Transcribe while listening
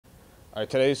All right,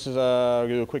 today's is I'm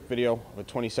gonna do a quick video of a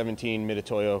 2017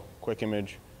 Mitutoyo quick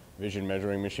image vision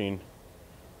measuring machine.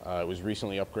 It was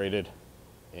recently upgraded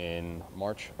in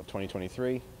March of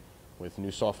 2023 with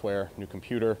new software, new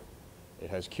computer. It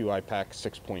has QIPAC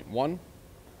 6.1.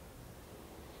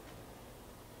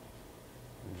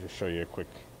 Just show you a quick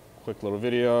little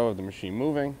video of the machine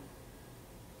moving.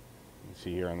 You can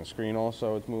see here on the screen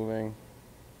also it's moving.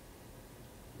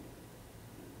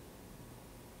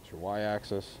 It's your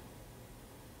Y-axis.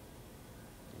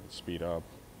 Speed up,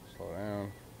 slow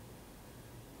down.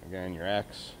 Again, your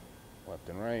X, left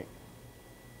and right.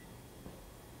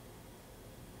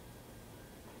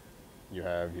 You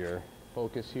have your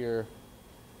focus here.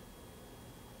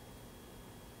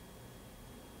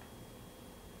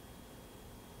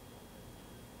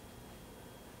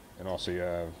 And also you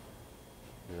have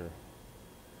your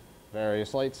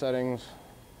various light settings.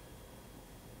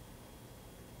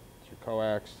 It's your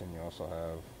coax, and you also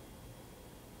have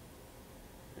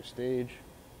your stage.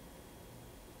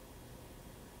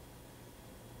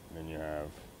 And then you have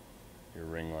your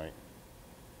ring light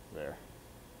there.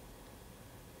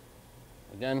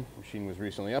 Again, the machine was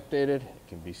recently updated. It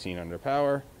can be seen under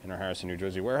power in our Harrison, New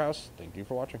Jersey warehouse. Thank you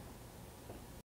for watching.